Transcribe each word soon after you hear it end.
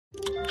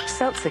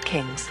Seltzer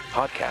Kings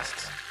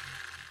podcasts.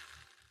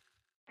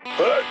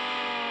 Hey,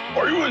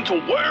 are you into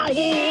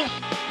werewolves,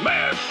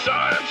 mad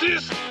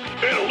scientists,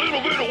 and a little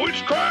bit of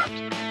witchcraft?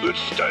 Then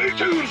stay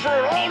tuned for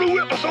an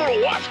all-new episode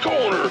of Watts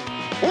Corner.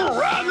 We're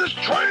riding this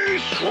train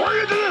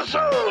straight to the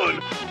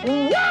sun.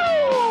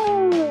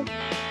 Woo!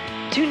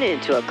 Tune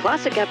in to a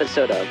classic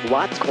episode of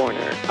Watts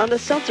Corner on the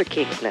Seltzer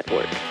Kings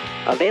Network.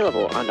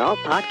 Available on all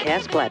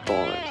podcast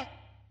platforms.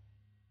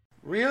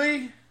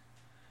 Really?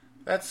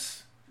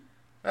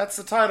 That's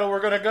the title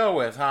we're gonna go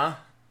with, huh?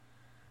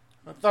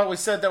 I thought we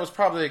said that was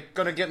probably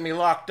gonna get me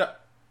locked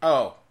up.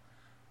 Oh,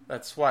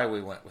 that's why we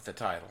went with the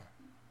title.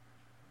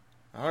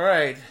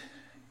 Alright,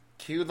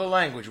 cue the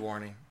language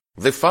warning.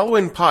 The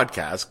following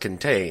podcast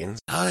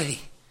contains... Hey,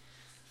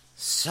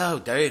 so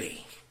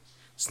dirty.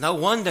 It's no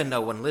wonder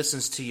no one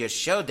listens to your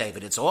show,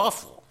 David. It's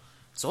awful.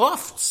 It's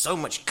awful. So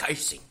much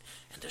cursing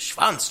and the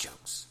Schwanz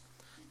jokes.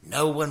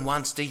 No one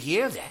wants to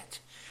hear that.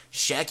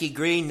 Shacky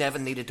Green never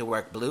needed to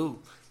work blue.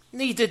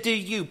 Neither do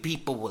you.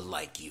 People will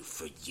like you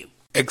for you.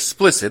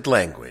 Explicit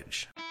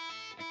language.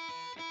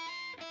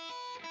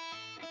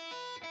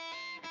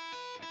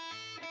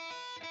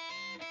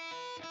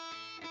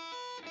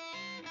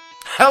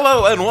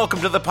 Hello and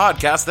welcome to the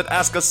podcast that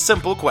asks a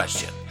simple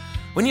question.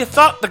 When you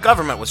thought the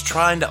government was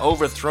trying to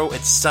overthrow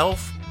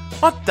itself,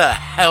 what the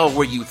hell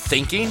were you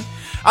thinking?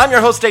 I'm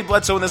your host, Dave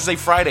Bledsoe, and this is a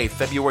Friday,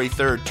 February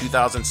 3rd,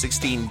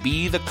 2016,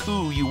 Be the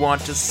Coup You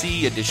Want to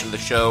See edition of the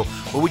show,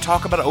 where we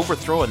talk about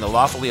overthrowing the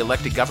lawfully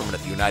elected government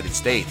of the United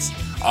States.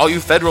 All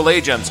you federal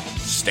agents,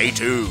 stay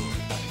tuned.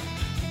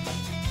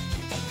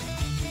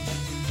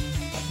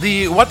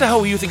 The What the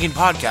Hell Were You Thinking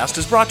podcast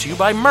is brought to you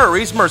by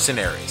Murray's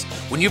Mercenaries.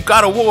 When you've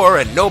got a war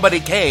and nobody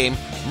came,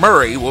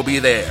 Murray will be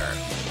there.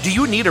 Do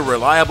you need a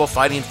reliable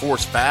fighting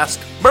force fast?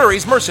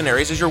 Murray's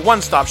Mercenaries is your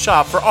one-stop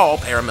shop for all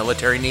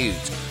paramilitary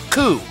needs.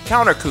 Coup,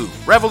 counter-coup,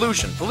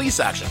 revolution, police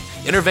action,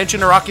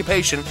 intervention or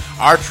occupation,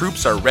 our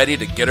troops are ready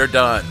to get her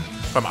done.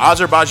 From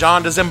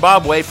Azerbaijan to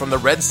Zimbabwe, from the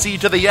Red Sea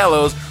to the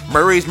Yellows,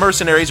 Murray's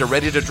Mercenaries are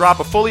ready to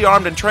drop a fully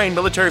armed and trained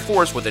military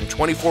force within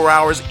 24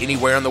 hours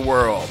anywhere in the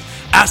world.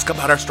 Ask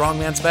about our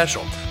Strongman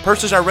Special.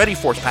 Purchase our Ready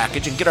Force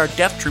package and get our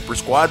Death Trooper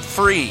squad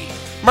free.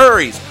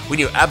 Murray's, when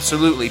you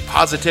absolutely,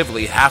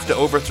 positively have to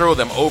overthrow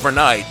them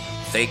overnight,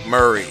 think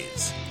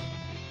Murray's.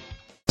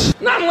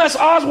 Not unless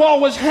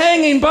Oswald was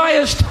hanging by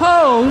his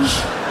toes,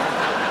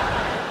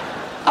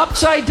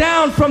 upside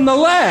down from the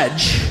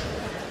ledge.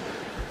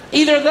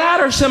 Either that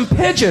or some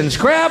pigeons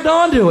grabbed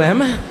onto him,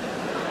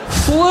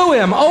 flew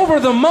him over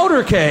the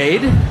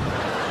motorcade.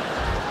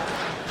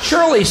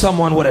 Surely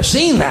someone would have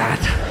seen that.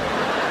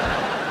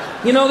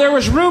 You know, there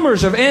was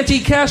rumors of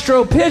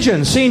anti-Castro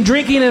pigeons seen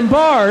drinking in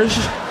bars.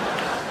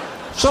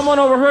 Someone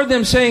overheard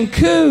them saying,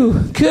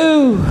 "Coup,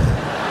 coup,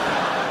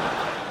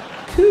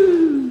 coup."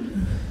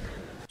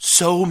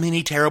 So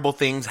many terrible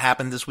things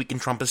happened this week in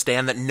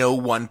Trumpistan that no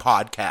one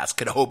podcast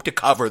could hope to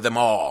cover them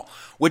all.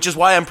 Which is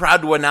why I'm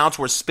proud to announce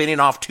we're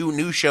spinning off 2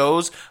 new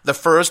shows. The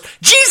first,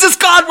 Jesus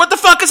God, what the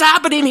fuck is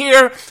happening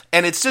here?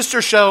 And its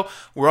sister show,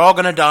 We're All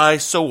Gonna Die,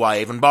 So Why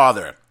Even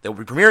Bother? They'll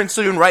be premiering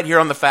soon right here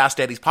on the Fast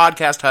Eddie's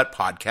Podcast Hut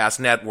Podcast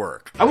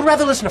Network. I would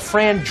rather listen to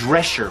Fran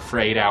Drescher for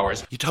 8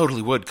 hours. You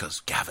totally would,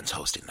 because Gavin's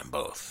hosting them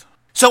both.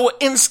 So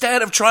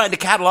instead of trying to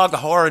catalog the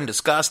horror and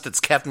disgust that's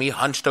kept me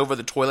hunched over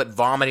the toilet,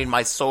 vomiting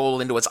my soul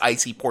into its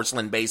icy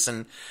porcelain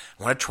basin,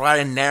 I want to try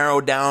and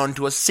narrow down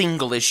to a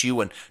single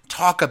issue and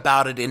talk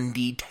about it in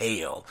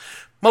detail.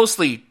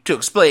 Mostly to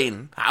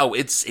explain how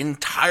it's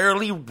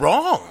entirely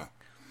wrong.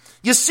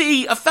 You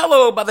see, a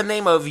fellow by the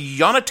name of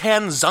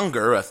Jonathan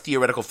Zunger, a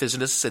theoretical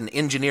physicist and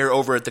engineer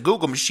over at the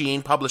Google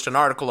machine, published an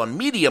article on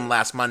Medium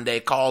last Monday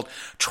called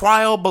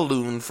Trial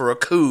Balloon for a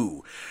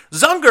Coup.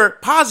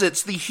 Zunger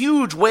posits the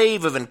huge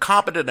wave of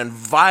incompetent and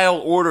vile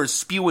orders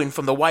spewing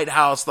from the White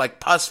House like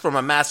pus from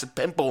a massive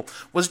pimple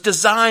was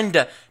designed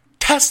to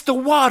test the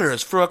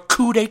waters for a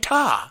coup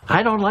d'etat.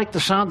 I don't like the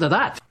sound of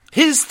that.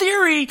 His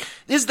theory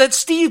is that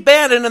Steve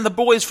Bannon and the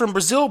boys from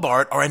Brazil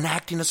Bart are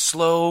enacting a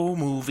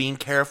slow-moving,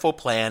 careful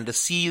plan to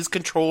seize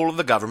control of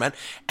the government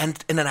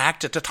and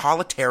enact a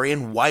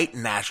totalitarian white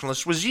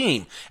nationalist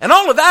regime. And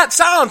all of that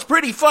sounds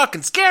pretty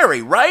fucking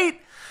scary, right?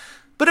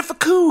 But if a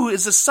coup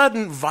is a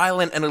sudden,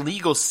 violent, and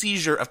illegal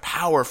seizure of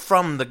power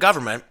from the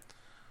government,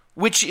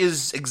 which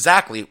is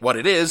exactly what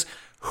it is,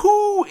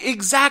 who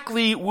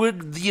exactly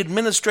would the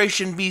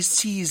administration be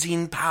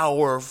seizing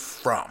power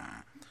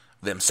from?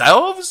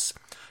 Themselves?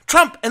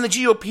 Trump and the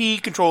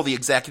GOP control the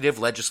executive,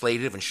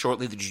 legislative, and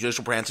shortly the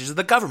judicial branches of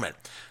the government.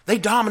 They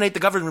dominate the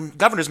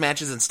governor's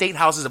mansions and state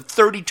houses of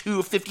 32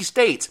 of 50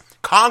 states.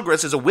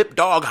 Congress is a whipped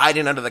dog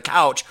hiding under the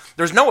couch.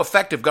 There's no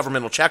effective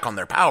governmental check on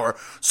their power.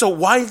 So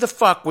why the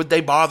fuck would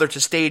they bother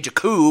to stage a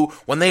coup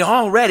when they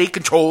already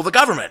control the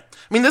government?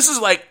 I mean, this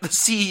is like the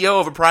CEO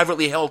of a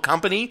privately held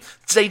company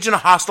staging a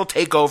hostile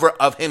takeover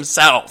of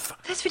himself.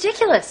 That's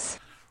ridiculous.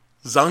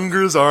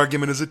 Zunger's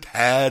argument is a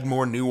tad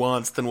more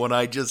nuanced than what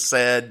I just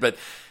said, but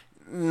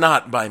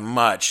not by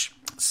much.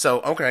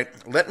 So, okay,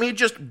 let me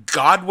just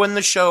Godwin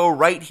the show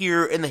right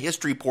here in the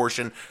history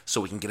portion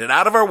so we can get it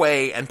out of our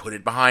way and put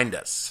it behind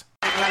us.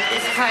 I love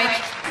this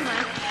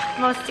part.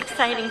 My most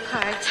exciting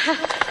part.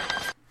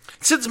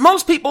 Since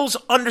most people's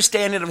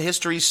understanding of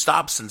history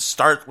stops and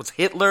starts with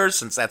Hitler,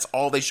 since that's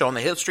all they show on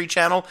the History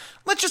Channel,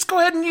 let's just go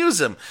ahead and use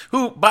him,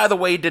 who, by the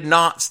way, did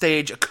not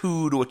stage a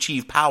coup to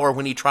achieve power.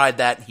 When he tried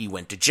that, he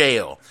went to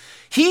jail.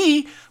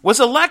 He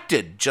was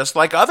elected, just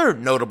like other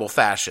notable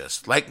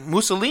fascists, like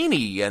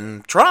Mussolini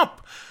and Trump.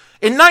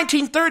 In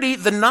 1930,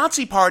 the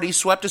Nazi Party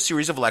swept a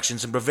series of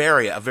elections in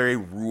Bavaria, a very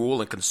rural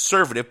and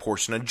conservative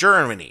portion of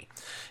Germany.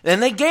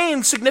 And they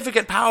gained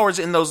significant powers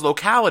in those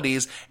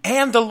localities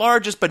and the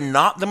largest but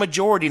not the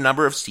majority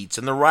number of seats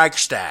in the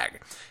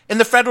Reichstag. In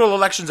the federal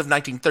elections of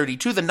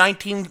 1932,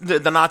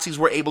 the Nazis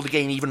were able to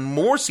gain even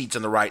more seats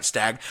in the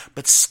Reichstag,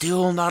 but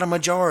still not a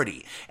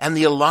majority. And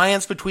the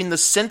alliance between the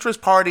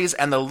centrist parties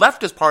and the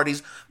leftist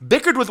parties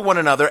bickered with one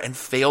another and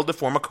failed to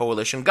form a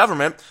coalition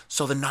government,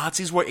 so the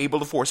Nazis were able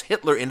to force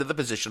Hitler into the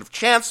position of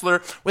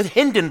chancellor, with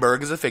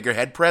Hindenburg as a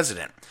figurehead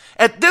president.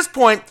 At this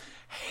point,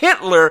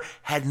 Hitler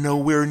had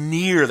nowhere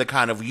near the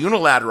kind of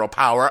unilateral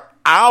power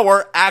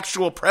our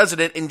actual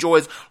president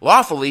enjoys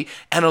lawfully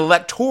and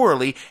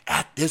electorally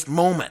at this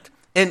moment.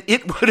 And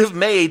it would have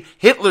made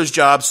Hitler's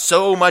job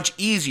so much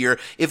easier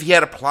if he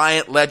had a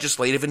pliant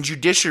legislative and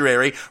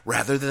judiciary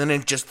rather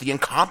than just the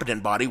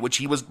incompetent body which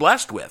he was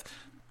blessed with.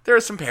 There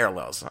are some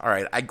parallels, all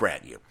right, I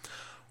grant you.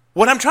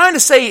 What I'm trying to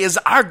say is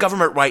our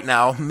government right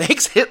now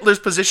makes Hitler's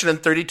position in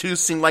 32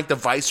 seem like the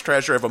vice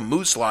treasurer of a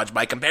moose lodge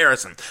by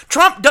comparison.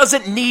 Trump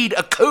doesn't need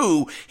a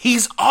coup.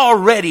 He's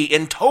already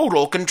in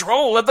total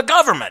control of the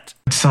government.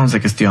 It sounds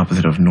like it's the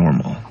opposite of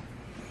normal.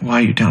 Why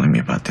are you telling me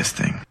about this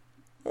thing?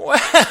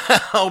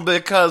 Well,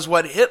 because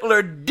what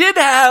Hitler did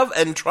have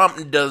and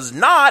Trump does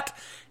not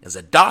is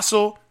a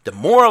docile,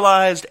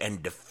 demoralized,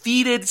 and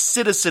defeated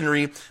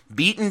citizenry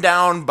beaten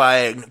down by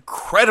an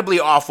incredibly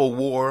awful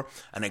war,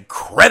 an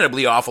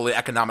incredibly awful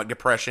economic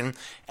depression,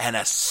 and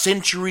a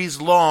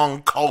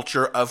centuries-long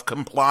culture of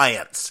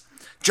compliance.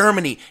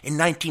 Germany in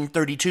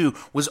 1932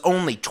 was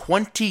only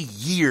 20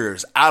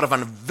 years out of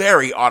a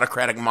very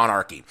autocratic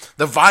monarchy.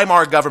 The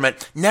Weimar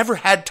government never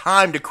had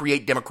time to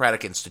create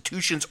democratic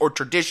institutions or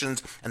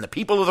traditions, and the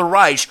people of the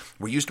Reich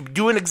were used to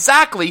doing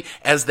exactly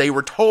as they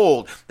were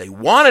told. They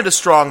wanted a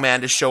strong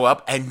man to show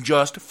up and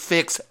just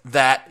fix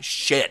that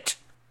shit.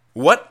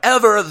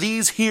 Whatever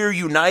these here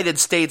United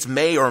States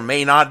may or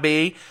may not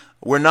be,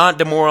 we're not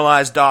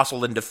demoralized,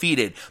 docile, and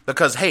defeated.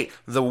 Because, hey,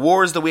 the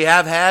wars that we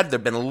have had,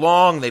 they've been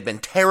long, they've been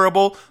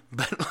terrible,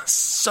 but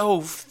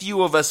so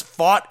few of us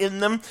fought in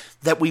them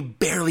that we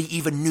barely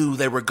even knew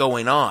they were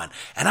going on.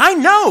 And I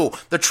know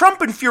the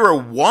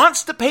Trumpenfuhrer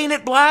wants to paint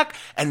it black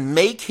and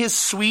make his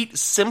sweet,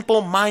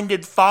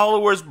 simple-minded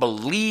followers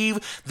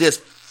believe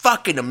this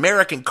fucking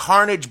American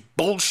carnage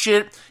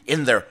bullshit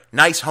in their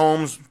nice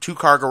homes,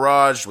 two-car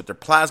garage, with their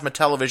plasma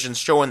televisions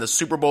showing the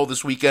Super Bowl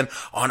this weekend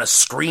on a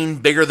screen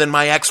bigger than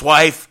my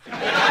ex-wife.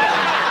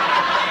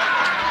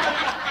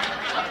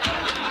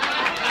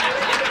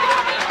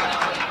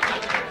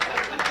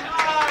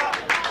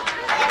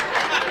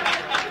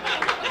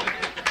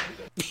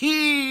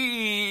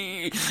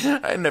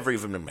 I never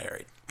even been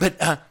married.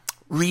 But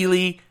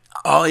really,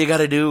 all you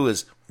gotta do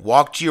is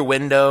walk to your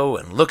window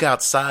and look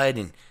outside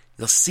and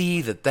you'll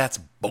see that that's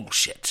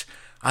bullshit.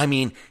 I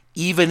mean,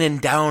 even in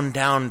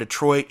downtown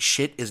Detroit,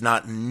 shit is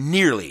not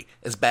nearly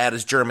as bad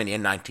as Germany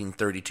in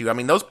 1932. I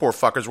mean, those poor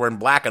fuckers were in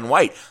black and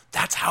white.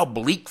 That's how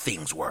bleak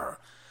things were.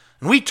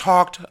 And we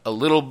talked a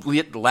little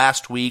bit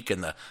last week in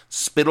the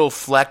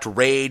spittle-flecked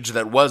rage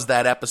that was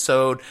that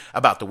episode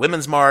about the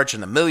Women's March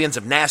and the millions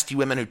of nasty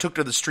women who took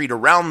to the street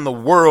around the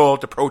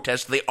world to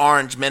protest the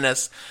Orange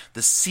Menace,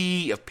 the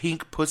sea of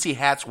pink pussy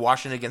hats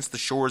washing against the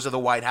shores of the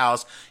White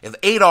House. If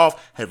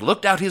Adolf had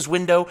looked out his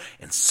window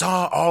and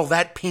saw all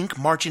that pink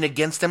marching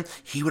against him,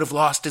 he would have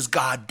lost his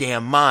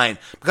goddamn mind.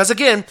 Because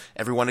again,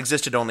 everyone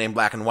existed only in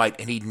black and white,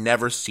 and he'd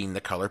never seen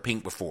the color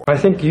pink before. I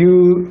think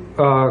you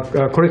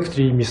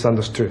correctly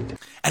misunderstood.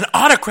 An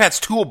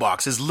autocrat's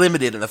toolbox is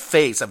limited in the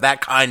face of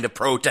that kind of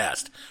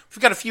protest. If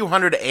you've got a few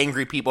hundred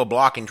angry people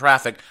blocking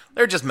traffic,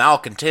 they're just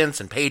malcontents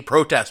and paid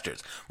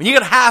protesters. When you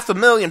got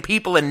 500,000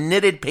 people in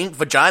knitted pink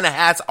vagina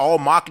hats all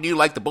mocking you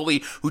like the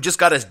bully who just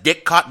got his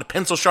dick caught in a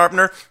pencil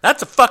sharpener,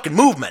 that's a fucking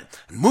movement.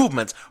 And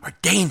movements are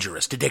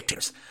dangerous to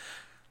dictators.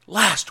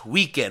 Last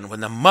weekend,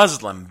 when the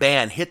Muslim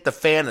ban hit the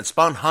fan and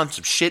spun hunts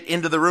of shit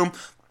into the room,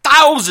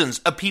 thousands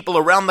of people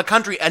around the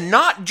country, and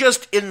not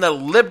just in the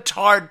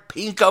libtard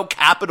pinko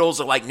capitals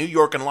of like New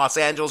York and Los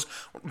Angeles,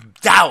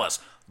 Dallas,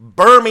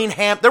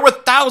 Birmingham. There were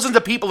thousands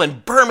of people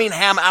in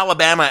Birmingham,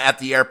 Alabama at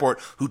the airport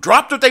who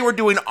dropped what they were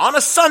doing on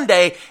a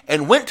Sunday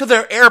and went to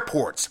their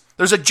airports.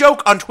 There's a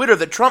joke on Twitter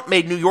that Trump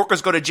made New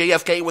Yorkers go to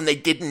JFK when they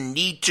didn't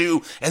need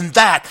to, and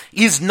that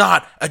is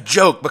not a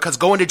joke, because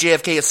going to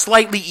JFK is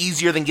slightly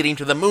easier than getting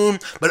to the moon,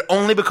 but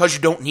only because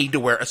you don't need to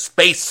wear a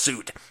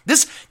spacesuit.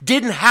 This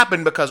didn't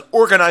happen because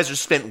organizers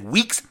spent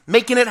weeks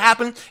making it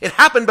happen. It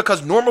happened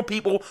because normal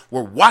people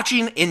were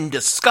watching in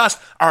disgust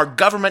our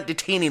government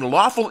detaining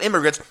lawful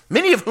immigrants,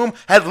 many of whom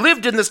had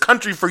lived in this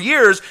country for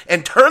years,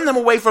 and turned them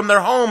away from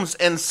their homes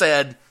and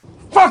said,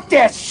 "Fuck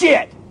that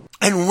shit!"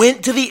 and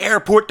went to the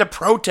airport to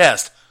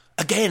protest.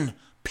 Again,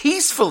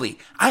 peacefully,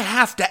 I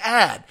have to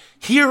add.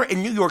 Here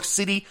in New York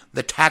City,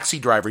 the taxi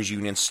drivers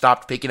union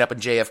stopped picking up in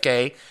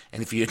JFK,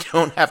 and if you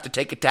don't have to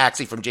take a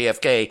taxi from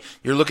JFK,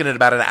 you're looking at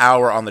about an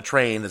hour on the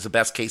train as the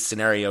best case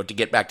scenario to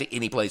get back to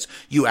any place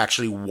you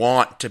actually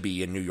want to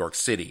be in New York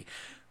City.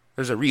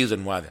 There's a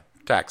reason why the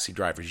taxi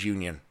drivers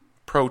union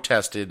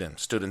protested and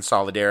stood in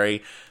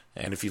solidarity.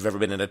 And if you've ever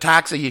been in a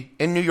taxi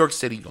in New York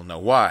City, you'll know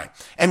why.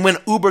 And when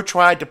Uber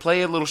tried to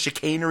play a little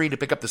chicanery to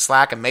pick up the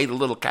slack and made a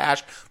little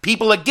cash,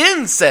 people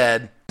again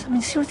said, I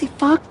mean, seriously,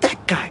 fuck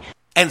that guy.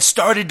 And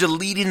started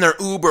deleting their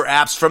Uber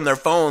apps from their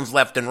phones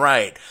left and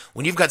right.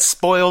 When you've got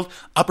spoiled,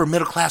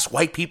 upper-middle-class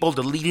white people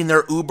deleting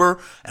their Uber,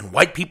 and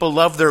white people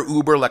love their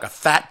Uber like a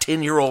fat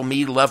 10-year-old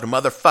me loved a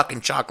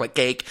motherfucking chocolate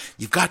cake,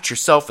 you've got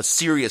yourself a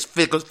serious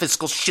fiscal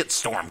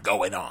shitstorm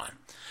going on.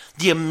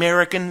 The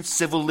American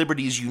Civil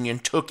Liberties Union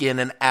took in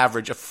an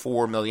average of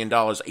 $4 million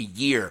a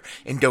year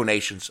in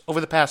donations over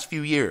the past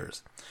few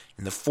years.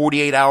 In the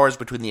 48 hours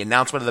between the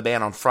announcement of the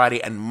ban on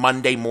Friday and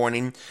Monday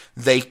morning,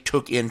 they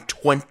took in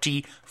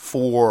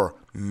 $24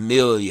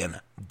 million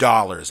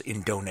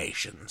in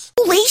donations.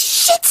 Holy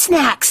shit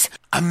snacks!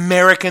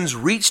 Americans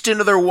reached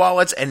into their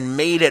wallets and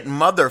made it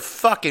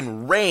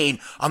motherfucking rain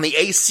on the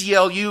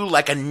ACLU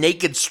like a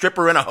naked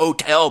stripper in a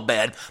hotel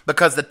bed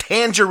because the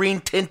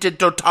tangerine-tinted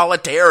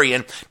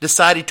totalitarian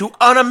decided to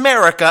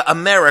un-America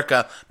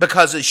America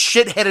because his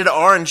shit-headed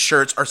orange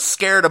shirts are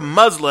scared of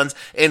Muslims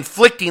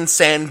inflicting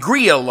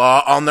sangria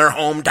law on their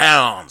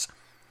hometowns.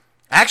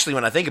 Actually,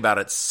 when I think about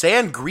it,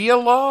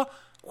 sangria law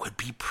would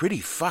be pretty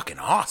fucking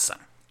awesome.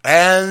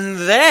 And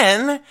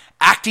then,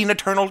 acting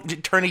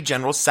Attorney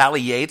General Sally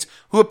Yates,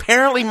 who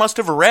apparently must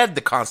have read the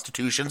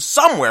Constitution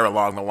somewhere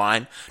along the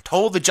line,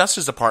 told the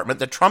Justice Department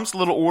that Trump's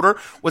little order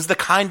was the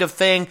kind of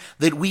thing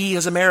that we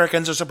as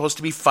Americans are supposed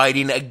to be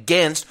fighting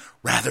against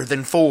rather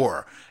than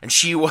for. And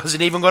she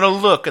wasn't even going to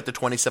look at the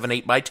 27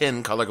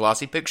 8x10 color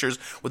glossy pictures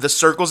with the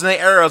circles and the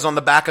arrows on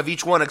the back of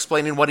each one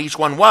explaining what each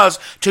one was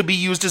to be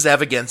used as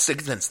evidence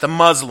against the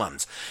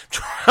Muslims.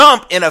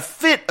 Trump, in a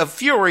fit of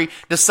fury,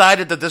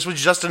 decided that this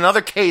was just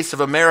another case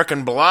of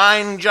American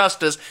blind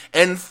justice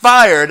and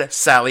fired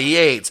Sally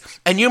Yates.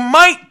 And you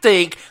might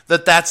think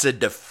that that's a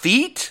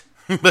defeat,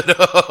 but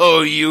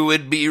oh, you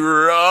would be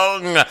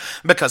wrong,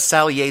 because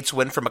Sally Yates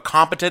went from a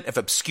competent, if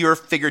obscure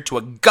figure to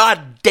a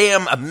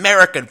goddamn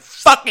American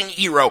fucking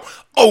hero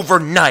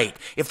overnight.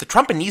 If the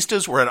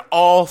Trumpinistas were at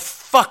all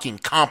fucking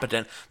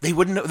competent, they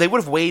would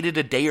have waited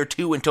a day or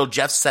two until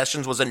Jeff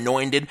Sessions was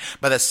anointed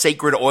by the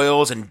sacred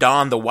oils and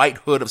donned the white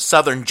hood of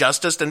Southern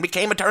justice and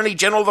became Attorney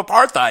General of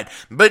Apartheid.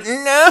 But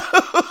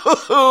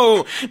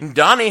no!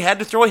 Donnie had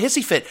to throw a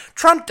hissy fit,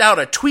 trumped out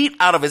a tweet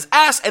out of his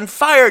ass and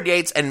fired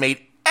Yates and made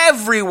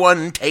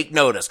everyone take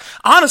notice.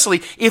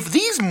 Honestly, if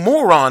these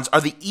morons are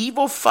the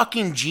evil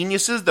fucking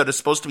geniuses that are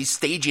supposed to be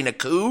staging a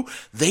coup,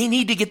 they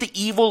need to get the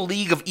evil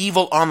League of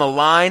Evil on the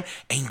line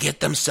and get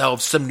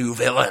themselves some new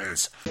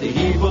villains. The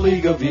evil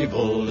League of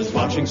Evil is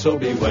watching, so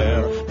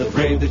beware. The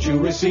grade that you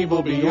receive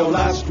will be your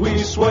last, we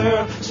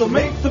swear. So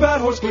make the bad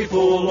horse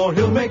gleeful, or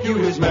he'll make you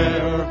his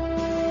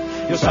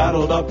mare. You're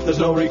saddled up, there's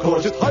no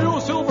recourse. It's Hi-Yo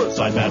Silver,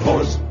 side bad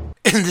horse.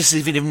 And this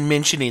is even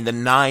mentioning the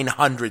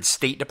 900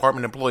 State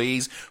Department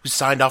employees who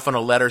signed off on a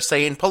letter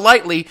saying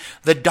politely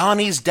that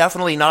Donnie's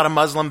definitely not a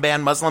Muslim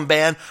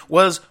ban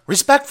was,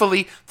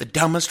 respectfully, the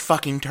dumbest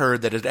fucking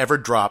turd that had ever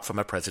dropped from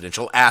a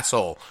presidential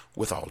asshole,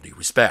 with all due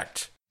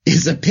respect.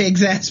 Is a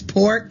pig's ass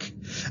pork?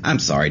 I'm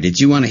sorry, did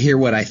you want to hear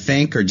what I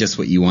think or just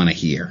what you want to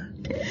hear?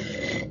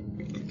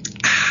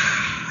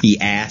 He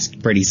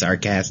asked pretty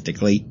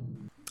sarcastically.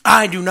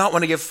 I do not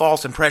want to give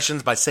false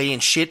impressions by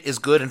saying shit is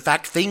good. In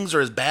fact, things are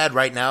as bad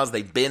right now as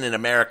they've been in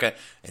America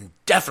in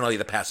definitely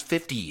the past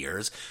 50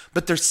 years.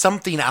 But there's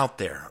something out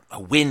there. A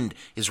wind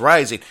is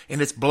rising,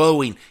 and it's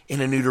blowing in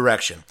a new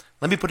direction.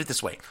 Let me put it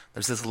this way.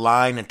 There's this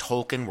line in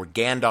Tolkien where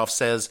Gandalf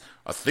says,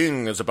 "A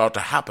thing is about to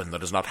happen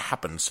that has not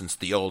happened since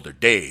the older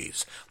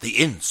days. The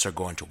Ents are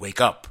going to wake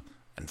up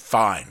and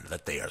find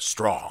that they are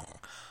strong."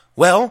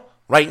 Well,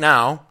 right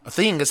now, a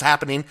thing is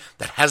happening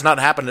that has not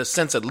happened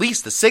since at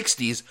least the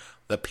 60s.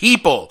 The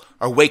people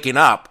are waking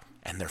up,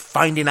 and they're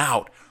finding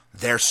out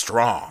they're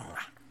strong.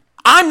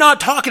 I'm not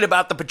talking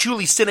about the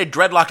patchouli-scented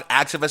dreadlocked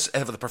activists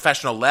of the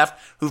professional left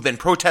who've been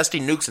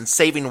protesting nukes and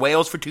saving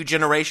whales for 2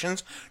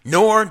 generations,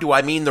 nor do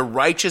I mean the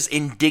righteous,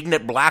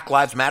 indignant Black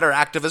Lives Matter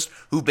activists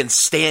who've been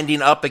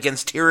standing up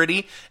against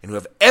tyranny and who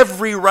have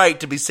every right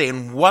to be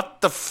saying,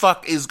 what the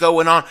fuck is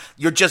going on?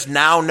 You're just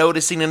now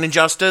noticing an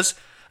injustice?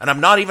 And I'm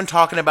not even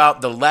talking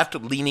about the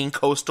left-leaning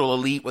coastal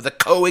elite with a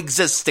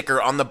coexist sticker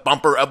on the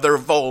bumper of their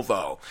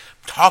Volvo.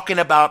 I'm talking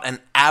about an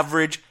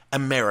average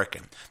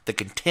American, the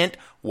content,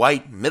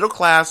 white, middle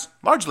class,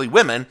 largely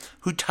women,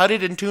 who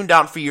tutted and tuned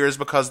out for years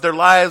because their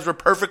lives were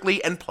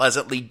perfectly and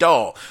pleasantly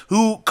dull,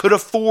 who could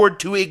afford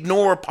to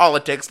ignore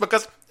politics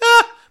because,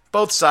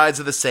 both sides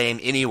are the same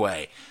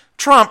anyway.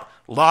 Trump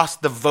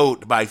lost the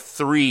vote by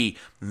 3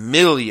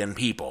 million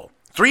people.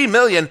 3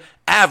 million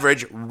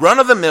average,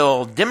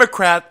 run-of-the-mill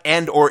Democrat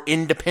and or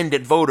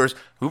independent voters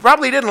who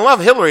probably didn't love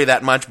Hillary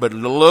that much but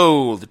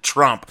loathed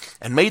Trump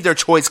and made their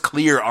choice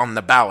clear on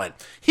the ballot.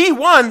 He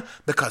won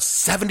because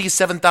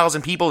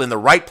 77,000 people in the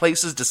right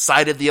places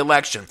decided the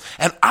election,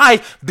 and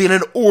I've been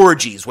in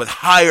orgies with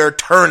higher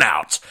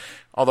turnouts.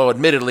 Although,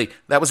 admittedly,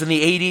 that was in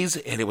the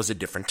 80s, and it was a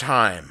different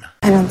time.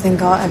 I don't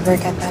think I'll ever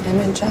get that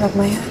image out of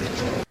my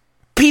head.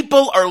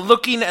 People are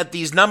looking at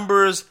these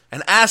numbers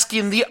and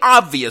asking the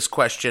obvious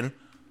question,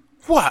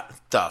 what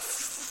the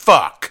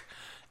fuck?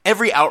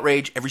 Every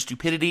outrage, every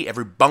stupidity,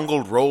 every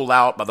bungled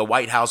rollout by the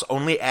White House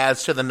only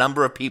adds to the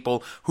number of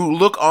people who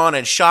look on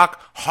in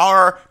shock,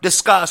 horror,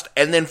 disgust,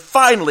 and then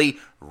finally,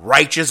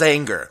 righteous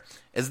anger.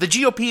 As the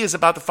GOP is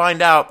about to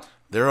find out,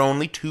 there are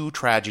only two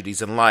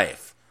tragedies in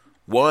life.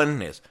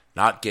 One is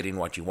not getting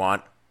what you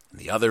want, and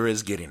the other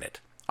is getting it.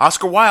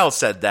 Oscar Wilde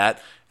said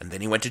that, and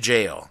then he went to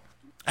jail.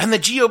 And the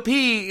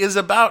GOP is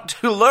about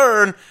to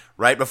learn,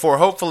 right before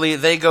hopefully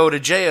they go to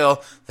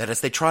jail, that as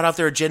they trot out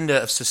their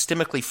agenda of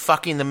systemically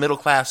fucking the middle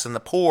class and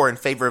the poor in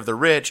favor of the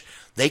rich,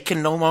 they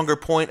can no longer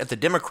point at the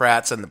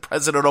Democrats and the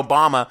President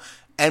Obama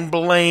and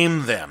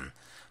blame them.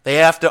 They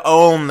have to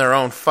own their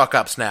own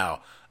fuck-ups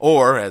now.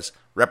 Or, as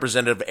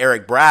Representative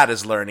Eric Bratt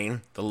is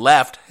learning, the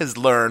left has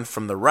learned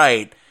from the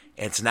right,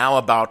 and it's now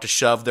about to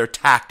shove their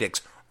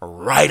tactics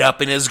right up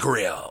in his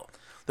grill.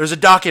 There's a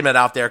document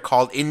out there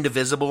called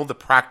Indivisible, the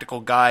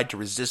Practical Guide to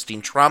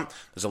Resisting Trump.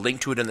 There's a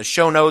link to it in the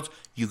show notes.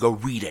 You go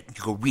read it.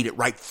 You go read it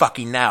right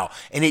fucking now.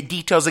 And it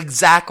details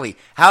exactly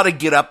how to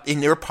get up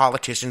in your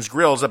politicians'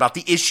 grills about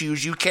the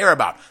issues you care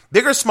about.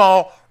 Big or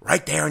small,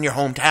 right there in your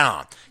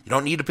hometown. You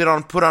don't need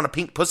to put on a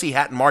pink pussy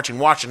hat and march in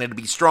Washington to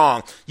be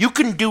strong. You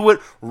can do it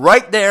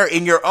right there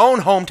in your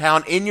own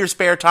hometown in your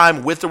spare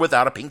time with or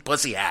without a pink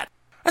pussy hat.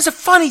 That's a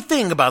funny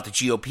thing about the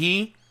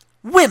GOP.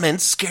 Women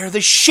scare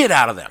the shit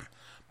out of them.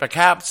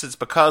 Perhaps it's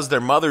because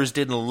their mothers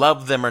didn't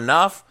love them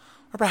enough,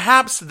 or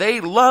perhaps they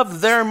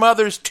loved their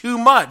mothers too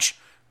much,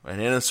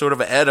 and in a sort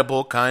of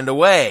edible kind of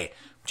way.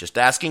 Just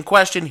asking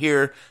question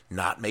here,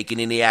 not making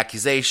any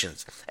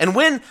accusations. And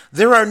when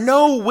there are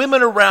no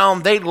women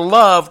around, they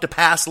love to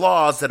pass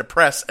laws that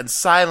oppress and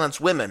silence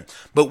women.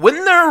 But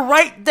when they're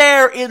right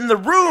there in the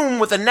room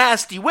with the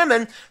nasty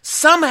women,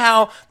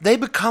 somehow they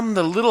become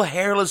the little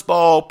hairless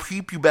ball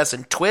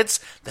prepubescent twits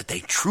that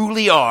they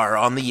truly are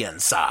on the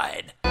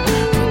inside.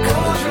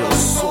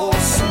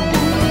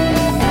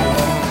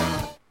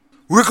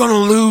 We're going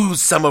to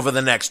lose some over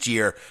the next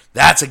year.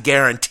 That's a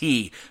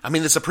guarantee. I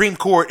mean, the Supreme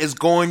Court is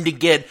going to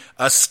get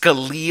a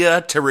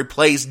Scalia to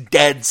replace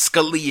dead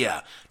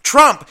Scalia.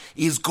 Trump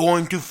is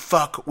going to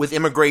fuck with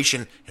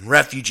immigration and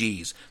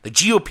refugees. The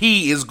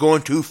GOP is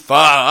going to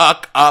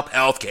fuck up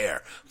healthcare.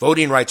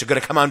 Voting rights are going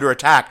to come under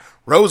attack.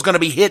 Roe's going to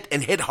be hit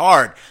and hit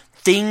hard.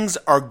 Things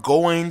are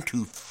going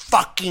to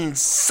fucking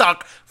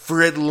suck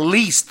for at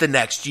least the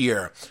next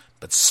year.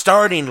 But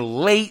starting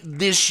late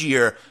this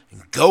year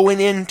and going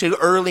into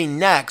early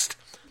next,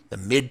 the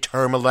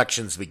midterm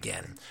elections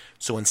begin.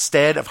 So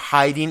instead of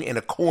hiding in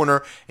a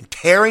corner and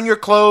tearing your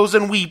clothes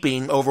and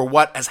weeping over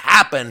what has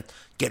happened,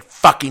 get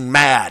fucking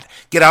mad.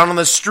 Get out on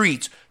the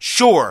streets.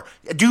 Sure,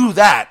 do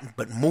that.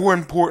 But more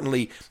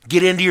importantly,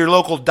 get into your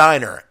local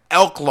diner,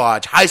 Elk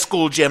Lodge, high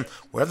school gym,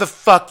 where the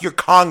fuck your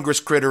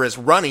Congress critter is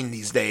running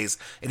these days.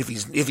 And if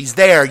he's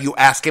there, you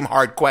ask him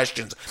hard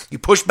questions. You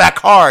push back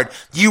hard.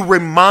 You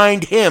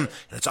remind him,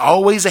 and it's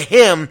always a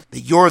him,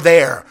 that you're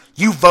there.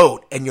 You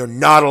vote, and you're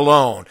not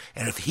alone.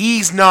 And if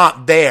he's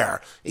not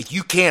there, if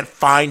you can't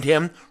find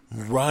him,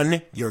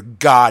 run your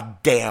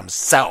goddamn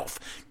self.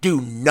 Do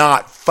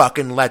not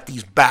fucking let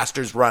these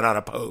bastards run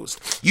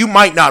unopposed. You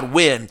might not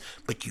win,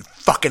 but you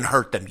fucking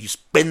hurt them. You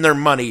spend their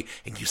money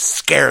and you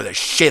scare the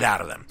shit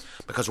out of them.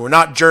 Because we're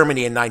not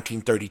Germany in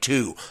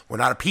 1932. We're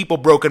not a people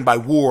broken by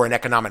war and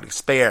economic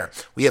despair.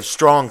 We have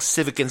strong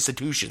civic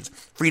institutions,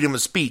 freedom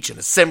of speech and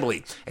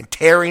assembly, and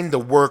tearing the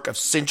work of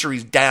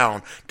centuries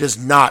down does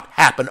not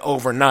happen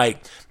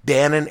overnight.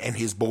 Bannon and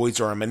his boys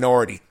are a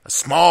minority, a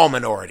small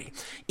minority.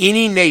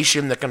 Any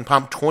nation that can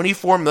pump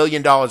 $24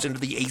 million into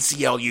the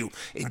ACLU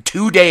in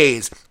 2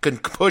 days can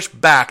push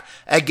back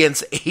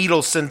against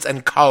Adelsons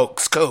and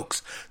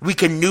Kochs. We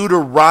can neuter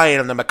Ryan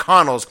and the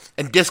McConnells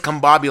and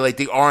discombobulate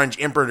the Orange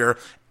Emperor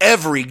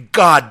every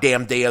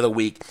goddamn day of the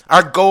week.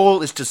 Our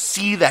goal is to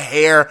see the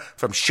hair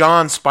from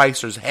Sean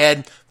Spicer's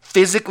head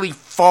physically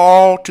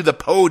fall to the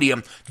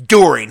podium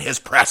during his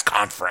press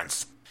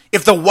conference.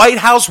 If the White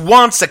House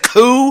wants a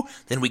coup,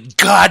 then we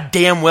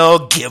goddamn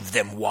well give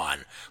them one.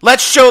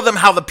 Let's show them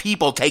how the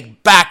people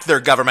take back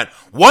their government.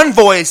 One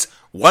voice,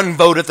 one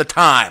vote at a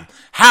time.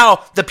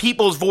 How the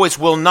people's voice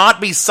will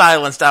not be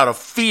silenced out of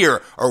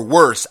fear or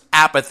worse,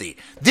 apathy.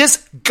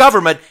 This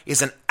government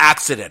is an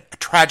accident, a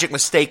tragic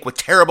mistake with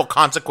terrible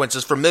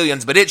consequences for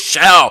millions, but it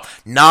shall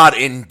not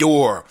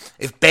endure.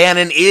 If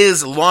Bannon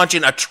is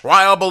launching a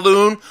trial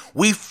balloon,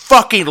 we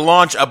fucking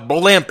launch a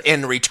blimp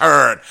in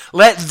return.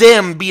 Let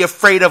them be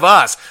afraid of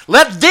us.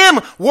 Let them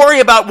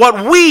worry about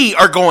what we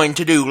are going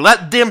to do.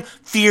 Let them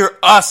fear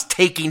us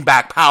taking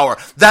back power.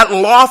 That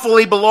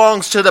lawfully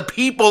belongs to the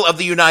people of the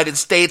the United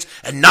States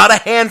and not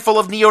a handful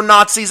of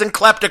neo-Nazis and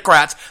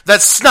kleptocrats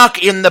that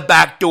snuck in the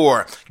back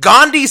door.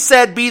 Gandhi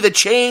said, be the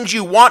change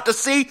you want to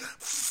see.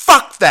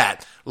 Fuck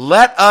that.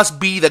 Let us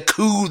be the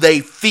coup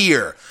they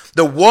fear.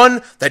 The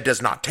one that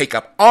does not take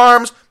up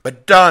arms,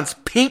 but dons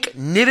pink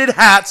knitted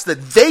hats that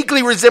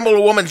vaguely resemble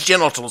a woman's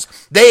genitals.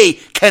 They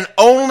can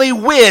only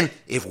win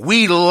if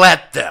we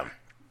let them.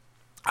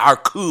 Our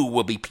coup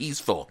will be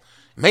peaceful.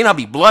 It may not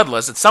be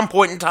bloodless. At some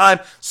point in time,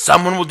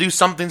 someone will do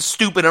something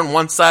stupid on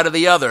one side or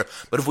the other.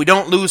 But if we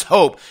don't lose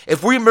hope,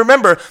 if we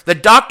remember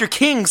that Dr.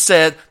 King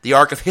said the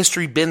arc of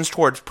history bends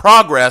towards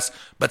progress,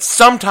 but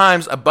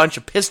sometimes a bunch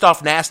of pissed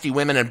off nasty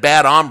women and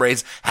bad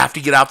hombres have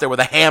to get out there with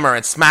a hammer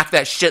and smack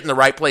that shit in the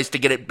right place to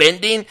get it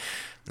bending.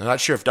 I'm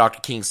not sure if Dr.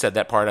 King said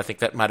that part. I think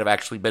that might have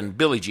actually been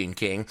Billie Jean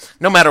King.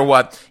 No matter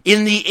what,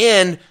 in the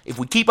end, if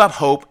we keep up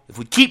hope, if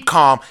we keep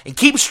calm and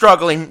keep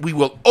struggling, we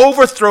will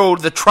overthrow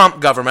the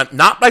Trump government,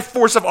 not by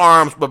force of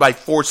arms, but by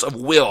force of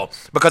will.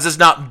 Because it's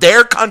not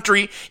their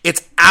country,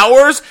 it's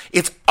ours,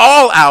 it's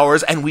all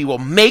ours, and we will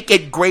make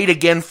it great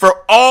again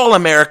for all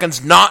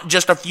Americans, not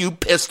just a few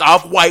pissed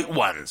off white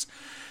ones.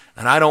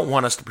 And I don't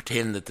want us to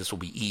pretend that this will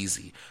be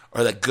easy,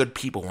 or that good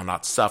people will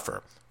not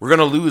suffer. We're going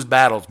to lose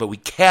battles, but we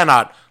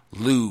cannot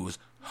lose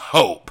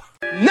hope.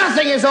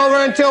 Nothing is over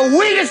until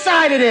we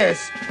decide it is.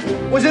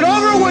 Was it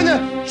over when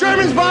the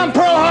Germans bombed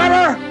Pearl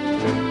Harbor?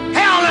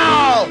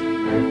 Hell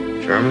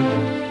no!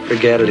 German?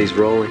 Forget it, he's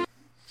rolling.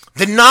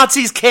 The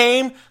Nazis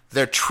came,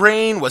 their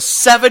train was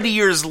 70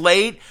 years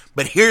late,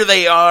 but here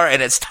they are,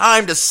 and it's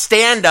time to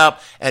stand up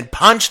and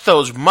punch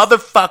those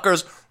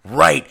motherfuckers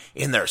right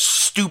in their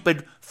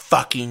stupid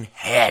fucking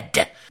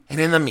head. And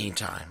in the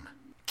meantime,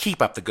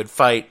 keep up the good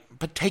fight.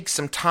 But take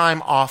some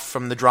time off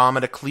from the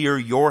drama to clear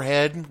your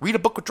head. Read a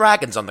book with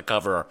dragons on the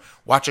cover. Or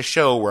watch a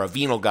show where a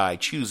venal guy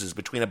chooses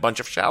between a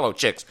bunch of shallow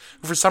chicks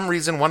who for some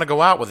reason want to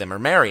go out with him or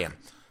marry him.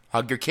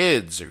 Hug your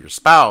kids or your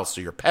spouse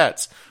or your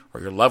pets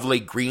or your lovely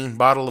green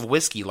bottle of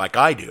whiskey like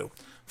I do.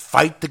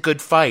 Fight the good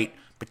fight,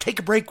 but take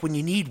a break when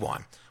you need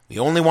one. We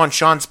only want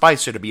Sean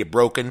Spicer to be a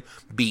broken,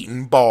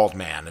 beaten, bald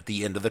man at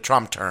the end of the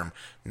Trump term,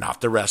 not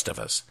the rest of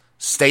us.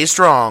 Stay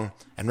strong,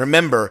 and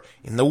remember,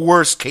 in the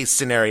worst case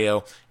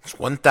scenario, it's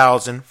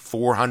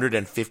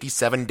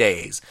 1,457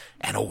 days,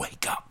 and a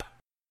wake up.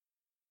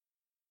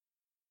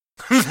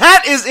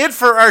 That is it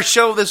for our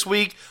show this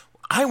week.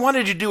 I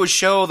wanted to do a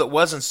show that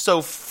wasn't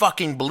so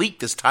fucking bleak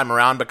this time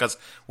around because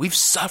we've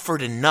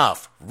suffered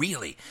enough,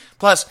 really.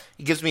 Plus,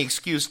 it gives me an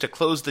excuse to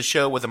close the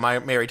show with a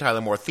Mary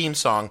Tyler Moore theme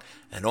song.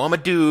 I know I'm a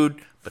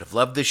dude, but I've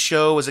loved this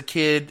show as a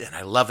kid, and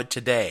I love it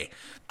today.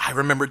 I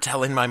remember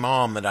telling my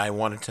mom that I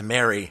wanted to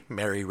marry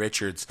Mary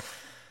Richards,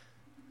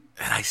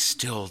 and I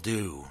still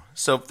do.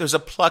 So if there's a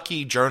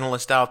plucky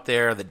journalist out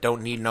there that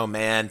don't need no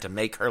man to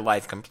make her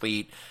life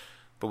complete,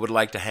 but would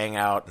like to hang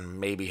out and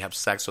maybe have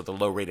sex with a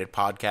low-rated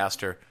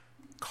podcaster,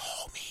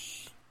 call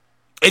me.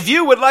 If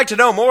you would like to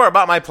know more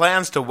about my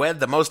plans to wed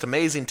the most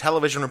amazing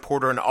television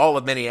reporter in all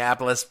of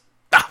Minneapolis,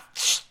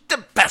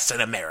 the best in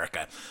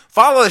America,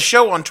 follow the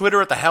show on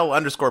Twitter at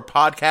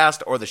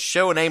 @the_hell_podcast or the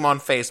show name on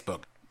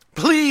Facebook.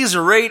 Please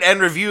rate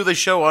and review the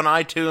show on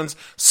iTunes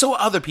so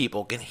other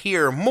people can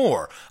hear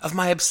more of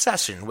my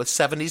obsession with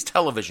 70s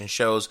television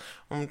shows.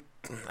 And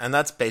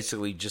that's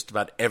basically just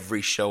about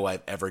every show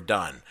I've ever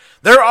done.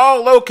 They're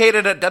all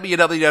located at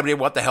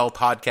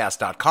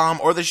www.whatthehellpodcast.com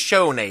or the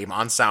show name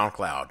on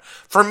SoundCloud.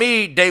 For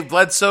me, Dave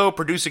Bledsoe,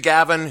 producer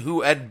Gavin,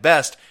 who at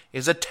best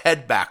is a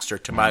Ted Baxter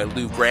to my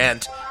Lou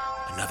Grant.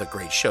 Another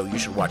great show. You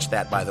should watch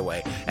that, by the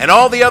way. And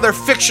all the other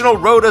fictional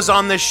Rhodas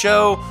on this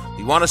show,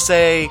 we want to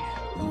say,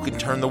 who can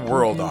turn the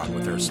world on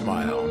with her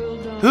smile?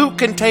 Who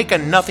can take a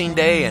nothing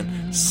day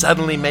and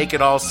suddenly make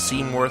it all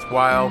seem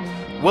worthwhile?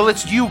 Well,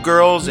 it's you,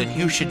 girls, and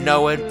you should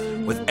know it.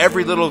 With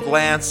every little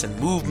glance and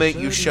movement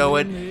you show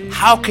it,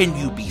 how can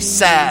you be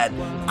sad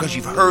because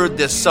you've heard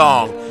this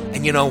song?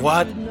 And you know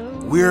what?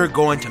 We're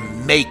going to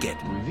make it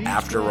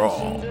after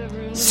all.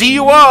 See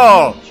you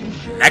all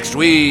next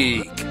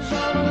week.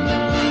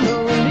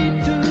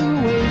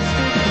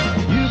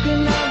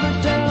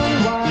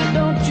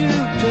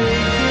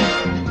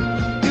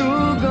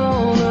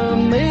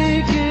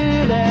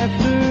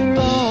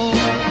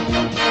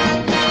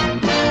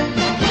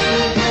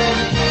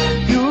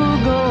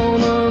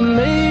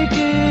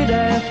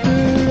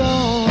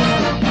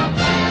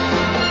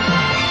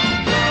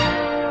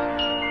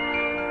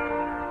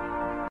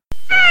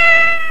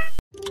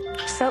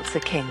 Seltzer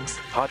Kings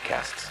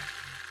Podcasts.